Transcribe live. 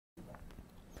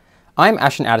I'm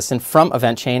Ashton Addison from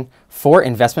EventChain for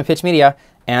Investment Pitch Media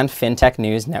and FinTech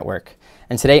News Network.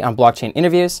 And today on Blockchain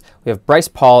Interviews, we have Bryce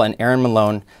Paul and Aaron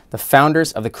Malone, the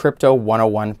founders of the Crypto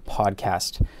 101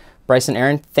 podcast. Bryce and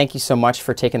Aaron, thank you so much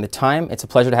for taking the time. It's a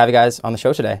pleasure to have you guys on the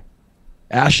show today.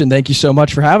 Ashton, thank you so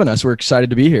much for having us. We're excited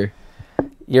to be here.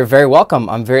 You're very welcome.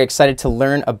 I'm very excited to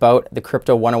learn about the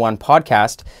Crypto 101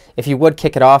 podcast. If you would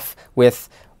kick it off with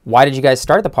why did you guys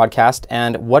start the podcast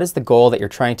and what is the goal that you're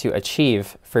trying to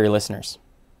achieve for your listeners?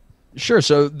 Sure.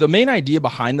 So the main idea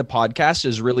behind the podcast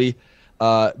is really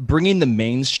bringing the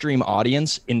mainstream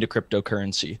audience into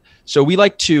cryptocurrency. So we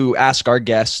like to ask our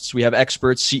guests, we have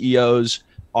experts, CEOs,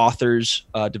 authors,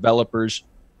 developers,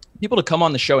 people to come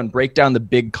on the show and break down the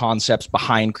big concepts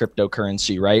behind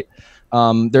cryptocurrency, right?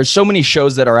 There's so many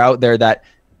shows that are out there that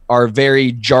are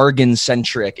very jargon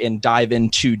centric and dive in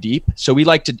too deep. So we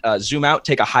like to zoom out,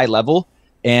 take a high level,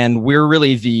 and we're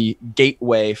really the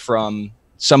gateway from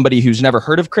somebody who's never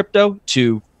heard of crypto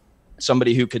to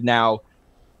somebody who could now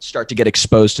start to get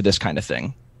exposed to this kind of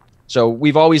thing. So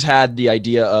we've always had the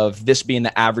idea of this being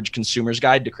the average consumer's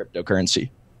guide to cryptocurrency.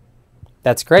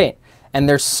 That's great. And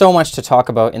there's so much to talk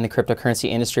about in the cryptocurrency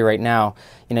industry right now.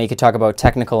 You know, you could talk about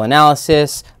technical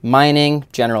analysis, mining,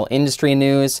 general industry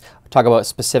news, talk about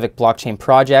specific blockchain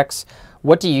projects.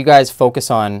 What do you guys focus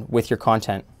on with your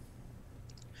content?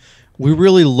 We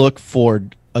really look for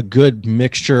a good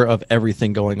mixture of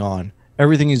everything going on.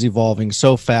 Everything is evolving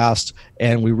so fast,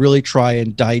 and we really try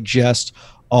and digest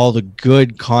all the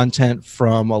good content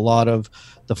from a lot of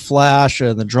the flash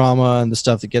and the drama and the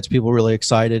stuff that gets people really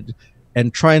excited,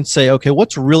 and try and say, okay,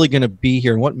 what's really going to be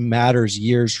here and what matters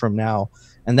years from now?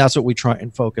 And that's what we try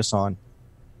and focus on.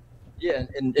 Yeah,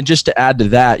 and just to add to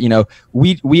that, you know,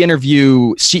 we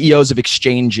interview CEOs of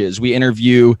exchanges, we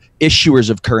interview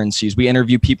issuers of currencies, we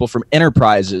interview people from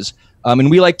enterprises, and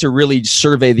we like to really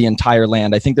survey the entire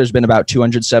land. I think there's been about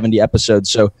 270 episodes,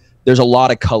 so there's a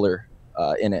lot of color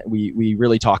in it. We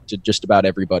really talk to just about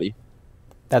everybody.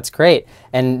 That's great.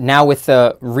 And now with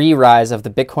the re-rise of the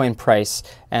Bitcoin price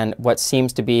and what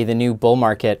seems to be the new bull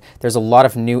market, there's a lot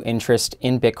of new interest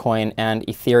in Bitcoin and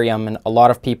Ethereum, and a lot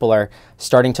of people are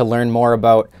starting to learn more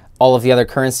about all of the other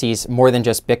currencies more than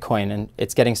just Bitcoin, and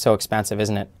it's getting so expansive,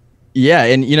 isn't it? Yeah,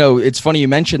 and you know, it's funny you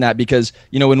mentioned that because,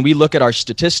 you know, when we look at our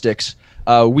statistics,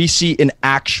 we see an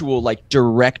actual like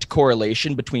direct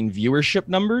correlation between viewership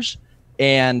numbers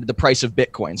and the price of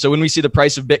Bitcoin. So when we see the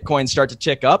price of Bitcoin start to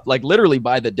tick up, like literally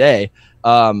by the day,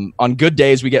 on good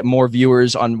days, we get more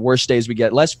viewers. On worse days, we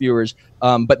get less viewers.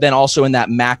 But then also in that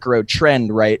macro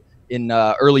trend, right, in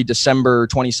early December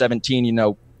 2017, you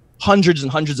know, hundreds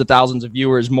and hundreds of thousands of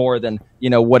viewers more than, you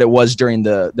know, what it was during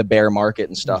the bear market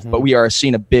and stuff. But we are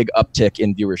seeing a big uptick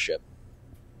in viewership.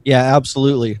 Yeah,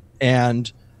 absolutely.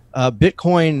 And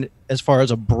Bitcoin, as far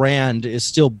as a brand, is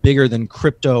still bigger than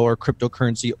crypto or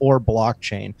cryptocurrency or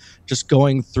blockchain. Just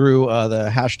going through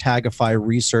the hashtagify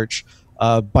research,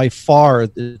 by far,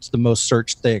 it's the most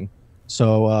searched thing.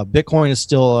 So Bitcoin is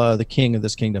still the king of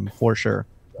this kingdom, for sure.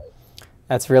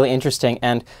 That's really interesting.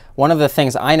 And one of the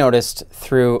things I noticed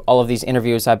through all of these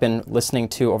interviews I've been listening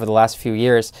to over the last few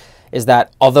years is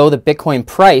that although the Bitcoin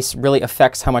price really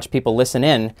affects how much people listen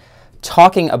in,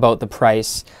 talking about the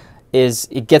price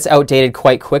it gets outdated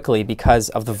quite quickly because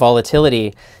of the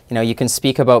volatility. You know, you can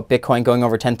speak about Bitcoin going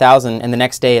over 10,000 and the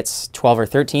next day it's 12 or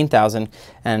 13,000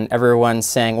 and everyone's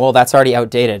saying, well, that's already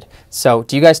outdated. So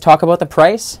do you guys talk about the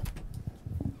price?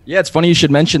 Yeah, it's funny you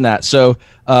should mention that. So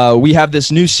we have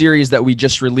this new series that we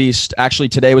just released. Actually,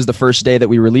 today was the first day that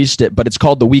we released it, but it's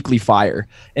called The Weekly Fire.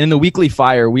 And in The Weekly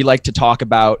Fire, we like to talk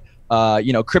about,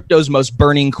 you know, crypto's most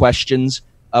burning questions.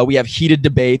 We have heated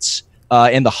debates.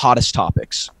 And the hottest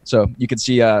topics. So you can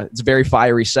see it's a very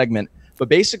fiery segment. But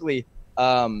basically,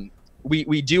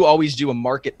 we do always do a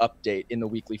market update in the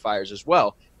weekly fires as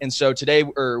well. And so today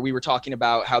we were talking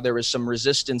about how there was some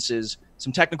resistances,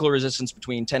 some technical resistance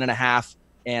between $10.5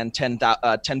 and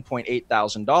 $10.8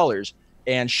 thousand.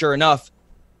 And sure enough,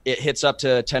 it hits up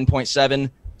to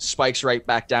 10.7, spikes right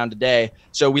back down today.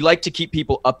 So we like to keep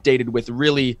people updated with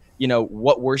really, you know,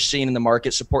 what we're seeing in the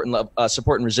market, support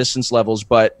and resistance levels.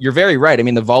 But you're very right. I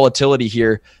mean, the volatility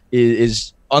here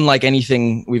is unlike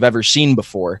anything we've ever seen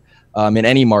before in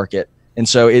any market. And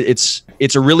so it's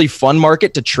a really fun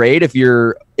market to trade if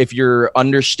you're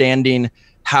understanding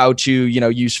how to, you know,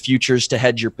 use futures to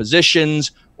hedge your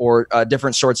positions or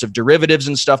different sorts of derivatives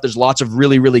and stuff. There's lots of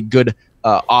really, really good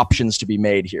options to be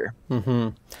made here. Mm-hmm.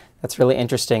 That's really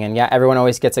interesting. And yeah, everyone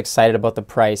always gets excited about the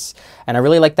price. And I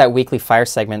really like that weekly fire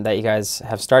segment that you guys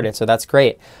have started. So that's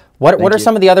great. What are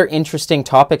some of the other interesting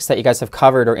topics that you guys have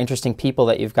covered or interesting people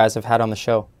that you guys have had on the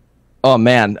show? Oh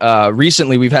man,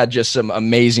 recently we've had just some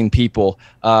amazing people.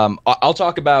 I'll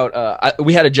talk about,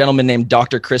 we had a gentleman named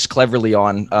Dr. Chris Cleverly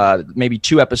on maybe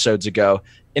 2 episodes ago,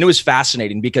 and it was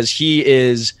fascinating because he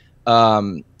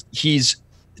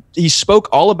spoke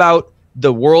all about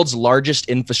the world's largest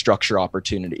infrastructure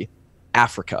opportunity,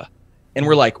 Africa. And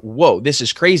we're like, whoa, this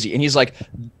is crazy. And he's like,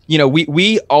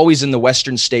 we always in the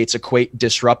Western states equate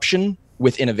disruption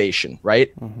with innovation,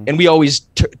 right? Mm-hmm. And we always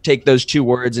take those 2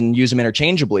 words and use them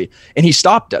interchangeably. And he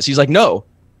stopped us. He's like, no,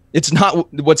 it's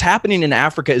not. What's happening in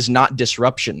Africa is not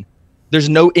disruption. There's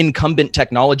no incumbent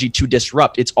technology to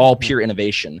disrupt. It's all pure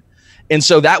innovation. And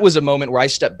so that was a moment where I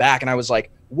stepped back and I was like,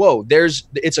 whoa,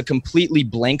 it's a completely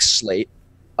blank slate.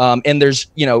 And there's,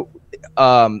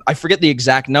 I forget the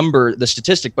exact number, the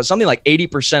statistic, but something like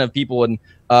 80% of people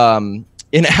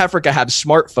in Africa have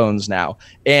smartphones now.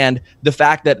 And the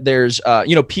fact that there's,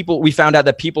 we found out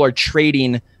that people are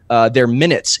trading their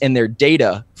minutes and their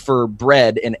data for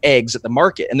bread and eggs at the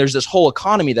market. And there's this whole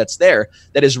economy that's there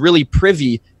that is really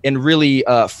privy and really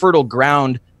fertile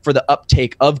ground for the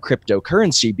uptake of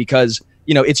cryptocurrency because,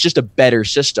 it's just a better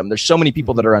system. There's so many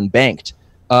people that are unbanked.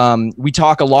 We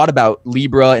talk a lot about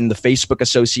Libra and the Facebook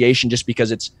Association just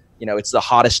because it's the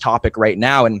hottest topic right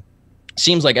now. And it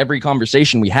seems like every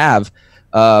conversation we have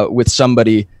with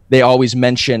somebody, they always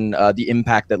mention the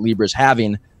impact that Libra is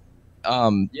having.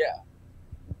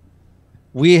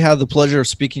 We had the pleasure of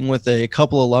speaking with a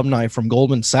couple alumni from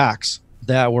Goldman Sachs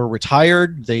that were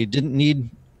retired. They didn't need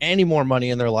any more money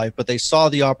in their life, but they saw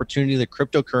the opportunity that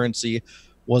cryptocurrency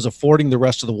was affording the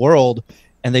rest of the world,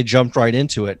 and they jumped right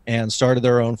into it and started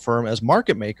their own firm as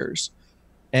market makers.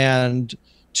 And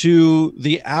to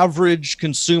the average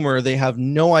consumer, they have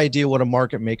no idea what a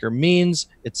market maker means.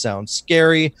 It sounds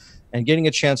scary, and getting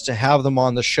a chance to have them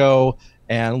on the show,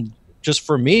 and just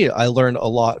for me, I learned a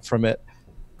lot from it.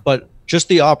 But just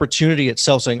the opportunity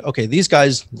itself, saying, okay, these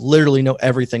guys literally know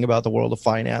everything about the world of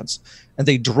finance, and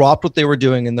they dropped what they were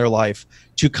doing in their life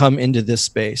to come into this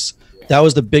space. That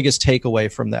was the biggest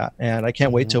takeaway from that, and I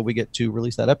can't wait till we get to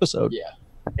release that episode. Yeah.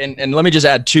 And let me just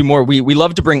add 2 more. We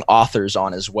love to bring authors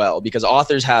on as well because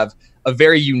authors have a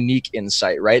very unique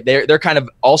insight, right? They're kind of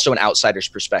also an outsider's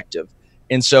perspective.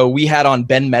 And so we had on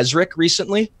Ben Mesrick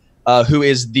recently, who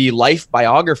is the life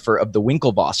biographer of the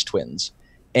Winklevoss twins.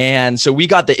 And so we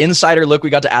got the insider look. We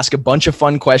got to ask a bunch of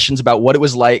fun questions about what it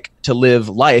was like to live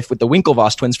life with the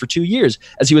Winklevoss twins for 2 years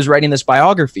as he was writing this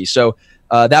biography. So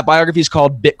that biography is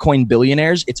called Bitcoin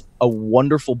Billionaires. It's a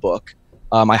wonderful book.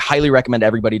 I highly recommend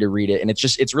everybody to read it. And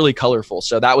it's really colorful.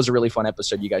 So that was a really fun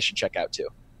episode you guys should check out too.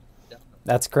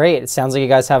 That's great. It sounds like you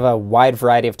guys have a wide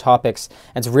variety of topics.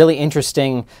 And it's really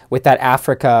interesting with that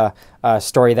Africa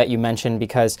story that you mentioned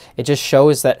because it just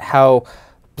shows that how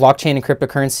blockchain and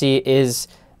cryptocurrency is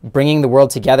bringing the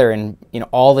world together, and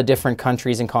all the different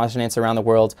countries and continents around the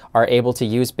world are able to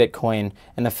use Bitcoin.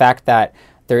 And the fact that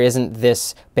there isn't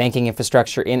this banking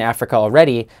infrastructure in Africa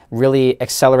already really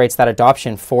accelerates that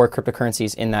adoption for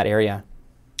cryptocurrencies in that area.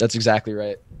 That's exactly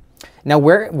right. Now,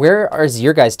 where is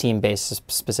your guys' team based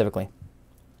specifically?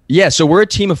 Yeah, so we're a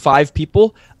team of 5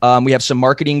 people. We have some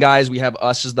marketing guys. We have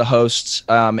us as the hosts,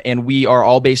 and we are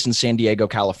all based in San Diego,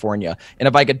 California. And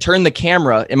if I could turn the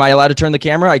camera, am I allowed to turn the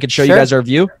camera? I could show you guys our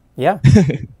view. Yeah.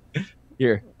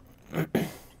 Here.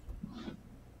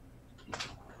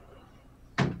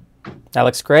 That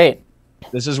looks great.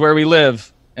 This is where we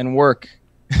live and work.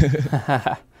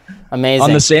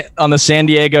 Amazing. On the San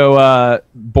Diego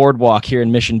boardwalk here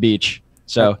in Mission Beach.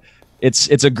 So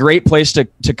it's a great place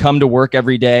to come to work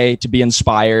every day, to be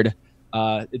inspired.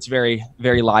 It's very,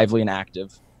 very lively and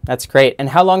active. That's great. And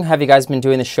how long have you guys been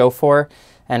doing the show for?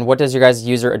 And what does your guys'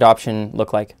 user adoption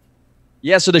look like?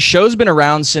 Yeah, so the show's been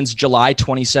around since July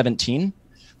 2017.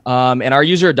 And our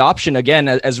user adoption, again,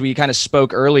 as we kind of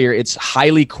spoke earlier, it's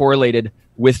highly correlated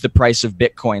with the price of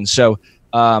Bitcoin. So,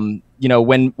 when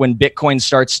Bitcoin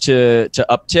starts to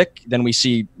uptick, then we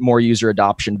see more user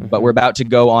adoption. Mm-hmm. But we're about to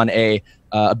go on a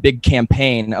big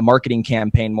campaign, a marketing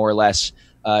campaign, more or less,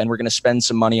 and we're going to spend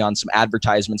some money on some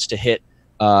advertisements to hit.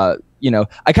 I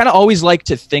kind of always like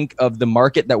to think of the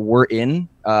market that we're in.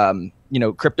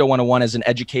 Crypto 101 as an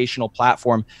educational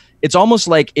platform. It's almost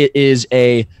like it is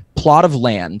a plot of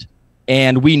land,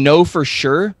 and we know for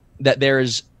sure that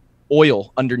there's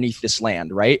oil underneath this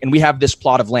land, right? And we have this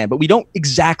plot of land, but we don't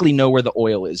exactly know where the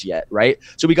oil is yet, right?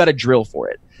 So we got to drill for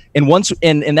it. And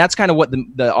and that's kind of what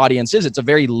the audience is. It's a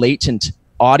very latent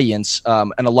audience,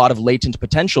 and a lot of latent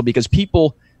potential, because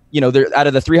people, they're out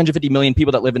of the 350 million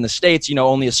people that live in the States,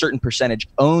 only a certain percentage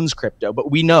owns crypto, but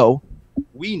we know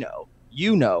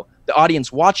you know, the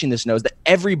audience watching this knows that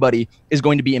everybody is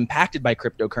going to be impacted by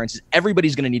cryptocurrencies.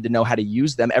 Everybody's going to need to know how to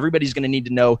use them. Everybody's going to need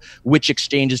to know which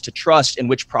exchanges to trust and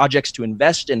which projects to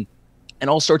invest in, and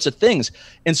all sorts of things.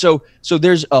 And so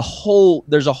there's a whole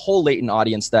latent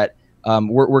audience that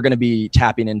we're going to be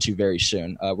tapping into very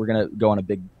soon. We're going to go on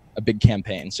a big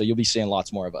campaign. So you'll be seeing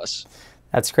lots more of us.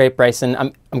 That's great, Bryce. And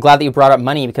I'm glad that you brought up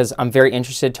money, because I'm very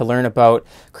interested to learn about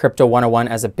Crypto 101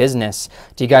 as a business.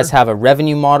 Do you guys have a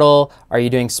revenue model? Are you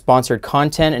doing sponsored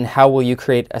content? And how will you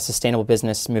create a sustainable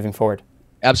business moving forward?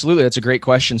 Absolutely. That's a great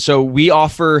question. So we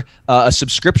offer a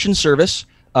subscription service.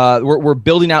 We're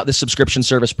building out the subscription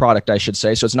service product, I should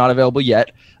say. So it's not available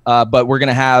yet, but we're going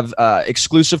to have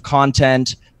exclusive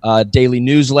content, daily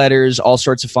newsletters, all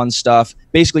sorts of fun stuff,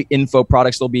 basically info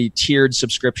products. There'll be tiered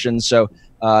subscriptions. So,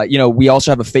 we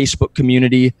also have a Facebook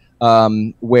community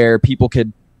where people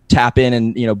could tap in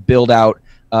and, build out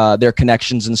their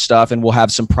connections and stuff. And we'll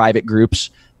have some private groups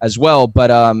as well.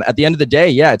 But at the end of the day,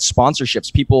 yeah, it's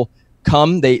sponsorships. People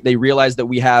come, they realize that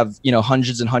we have,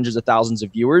 hundreds and hundreds of thousands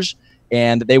of viewers,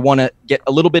 and they want to get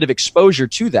a little bit of exposure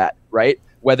to that, right?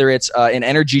 Whether it's an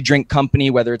energy drink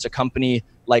company, whether it's a company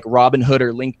like Robinhood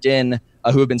or LinkedIn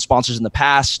who have been sponsors in the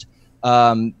past,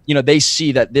 they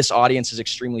see that this audience is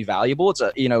extremely valuable. It's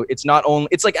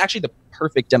like actually the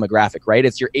perfect demographic, right?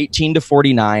 It's your 18 to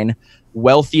 49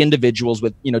 wealthy individuals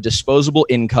with, disposable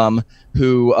income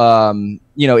who,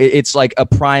 it's like a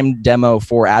prime demo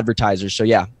for advertisers. So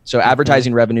yeah,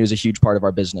 advertising revenue is a huge part of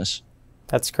our business.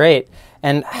 That's great.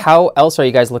 And how else are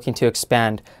you guys looking to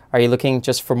expand? Are you looking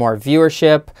just for more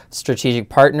viewership, strategic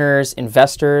partners,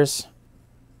 investors?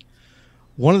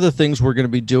 One of the things we're going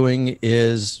to be doing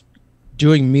is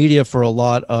doing media for a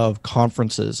lot of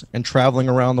conferences and traveling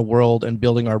around the world and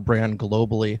building our brand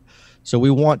globally. So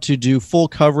we want to do full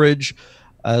coverage,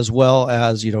 as well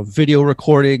as, video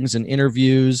recordings and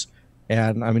interviews,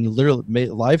 and literally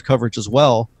live coverage as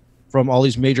well from all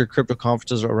these major crypto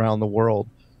conferences around the world.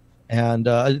 And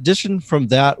in addition from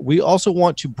that, we also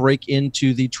want to break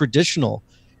into the traditional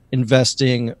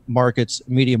investing markets,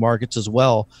 media markets as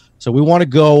well. So we want to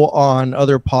go on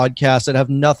other podcasts that have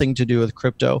nothing to do with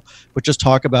crypto, but just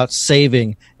talk about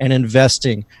saving and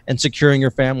investing and securing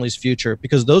your family's future,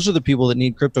 because those are the people that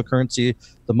need cryptocurrency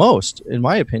the most, in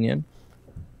my opinion.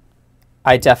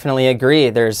 I definitely agree.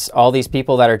 There's all these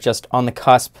people that are just on the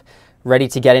cusp, ready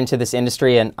to get into this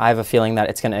industry, and I have a feeling that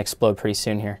it's going to explode pretty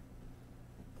soon here.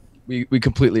 We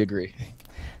completely agree.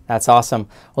 That's awesome.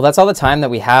 Well, that's all the time that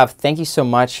we have. Thank you so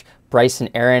much, Bryce and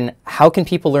Aaron. How can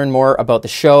people learn more about the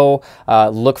show,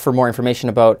 look for more information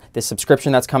about this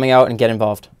subscription that's coming out, and get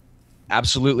involved?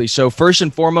 Absolutely. So first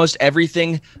and foremost,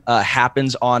 everything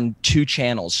happens on 2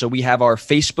 channels. So we have our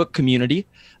Facebook community.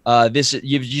 You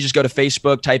just go to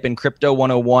Facebook, type in Crypto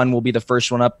 101 will be the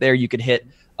first one up there. You could hit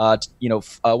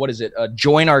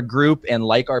join our group and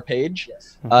like our page.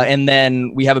 Yes. And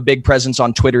then we have a big presence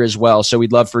on Twitter as well. So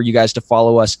we'd love for you guys to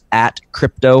follow us at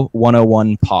Crypto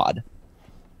 101 Pod.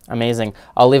 Amazing.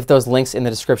 I'll leave those links in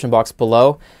the description box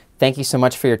below. Thank you so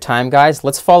much for your time, guys.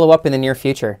 Let's follow up in the near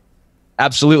future.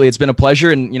 Absolutely. It's been a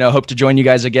pleasure, and hope to join you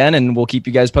guys again, and we'll keep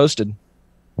you guys posted.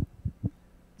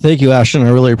 Thank you, Ashton. I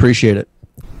really appreciate it.